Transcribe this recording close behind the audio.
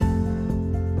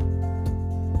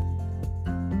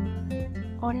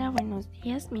Hola, buenos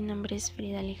días. Mi nombre es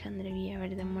Frida Alejandra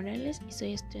Villaverde Morales y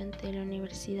soy estudiante de la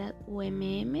Universidad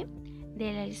UMM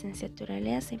de la licenciatura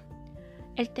LEACE.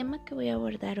 El tema que voy a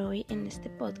abordar hoy en este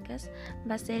podcast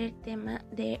va a ser el tema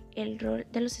del rol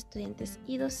de los estudiantes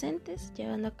y docentes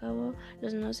llevando a cabo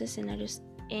los nuevos escenarios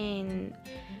en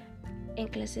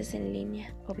clases en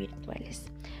línea o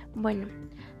virtuales. Bueno,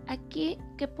 aquí,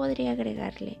 ¿qué podría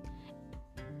agregarle?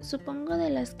 Supongo de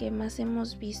las que más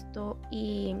hemos visto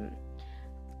y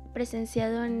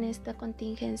presenciado en esta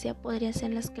contingencia podría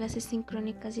ser las clases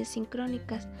sincrónicas y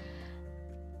asincrónicas.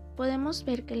 Podemos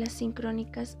ver que las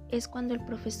sincrónicas es cuando el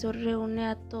profesor reúne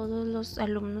a todos los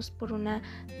alumnos por una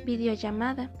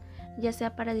videollamada, ya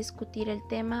sea para discutir el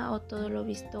tema o todo lo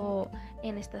visto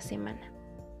en esta semana.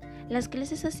 Las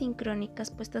clases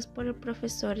asincrónicas puestas por el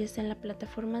profesor en la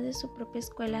plataforma de su propia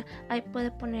escuela, ahí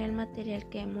puede poner el material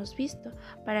que hemos visto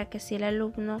para que así el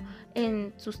alumno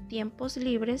en sus tiempos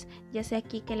libres, ya sea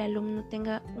aquí que el alumno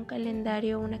tenga un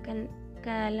calendario, una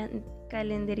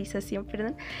calendarización,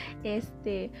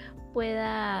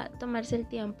 pueda tomarse el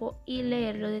tiempo y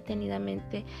leerlo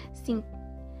detenidamente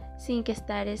sin que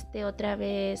estar otra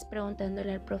vez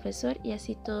preguntándole al profesor, y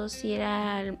así todos ir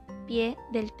al pie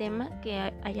del tema que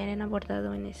hayan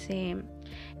abordado en ese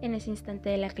instante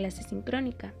de la clase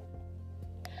sincrónica.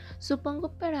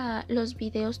 Supongo para los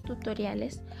videos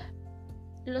tutoriales,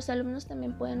 los alumnos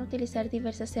también pueden utilizar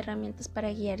diversas herramientas para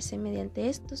guiarse mediante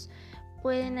estos.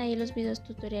 Pueden ahí los videos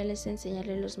tutoriales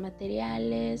enseñarles los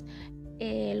materiales,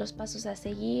 los pasos a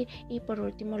seguir y por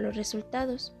último los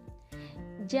resultados.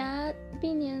 Ya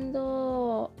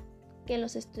viniendo que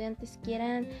los estudiantes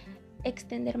quieran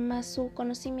extender más su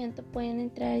conocimiento, pueden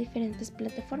entrar a diferentes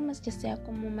plataformas, ya sea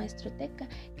como Maestroteca,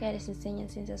 que les enseñan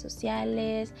ciencias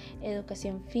sociales,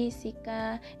 educación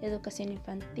física, educación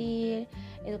infantil,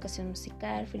 educación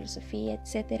musical, filosofía,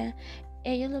 etc.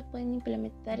 Ellos lo pueden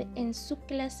implementar en su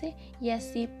clase y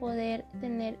así poder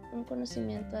tener un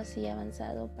conocimiento así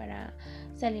avanzado para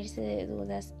salirse de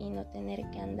dudas y no tener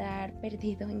que andar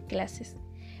perdido en clases.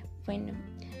 Bueno,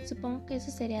 supongo que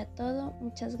eso sería todo.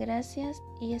 Muchas gracias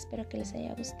y espero que les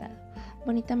haya gustado.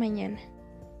 Bonita mañana.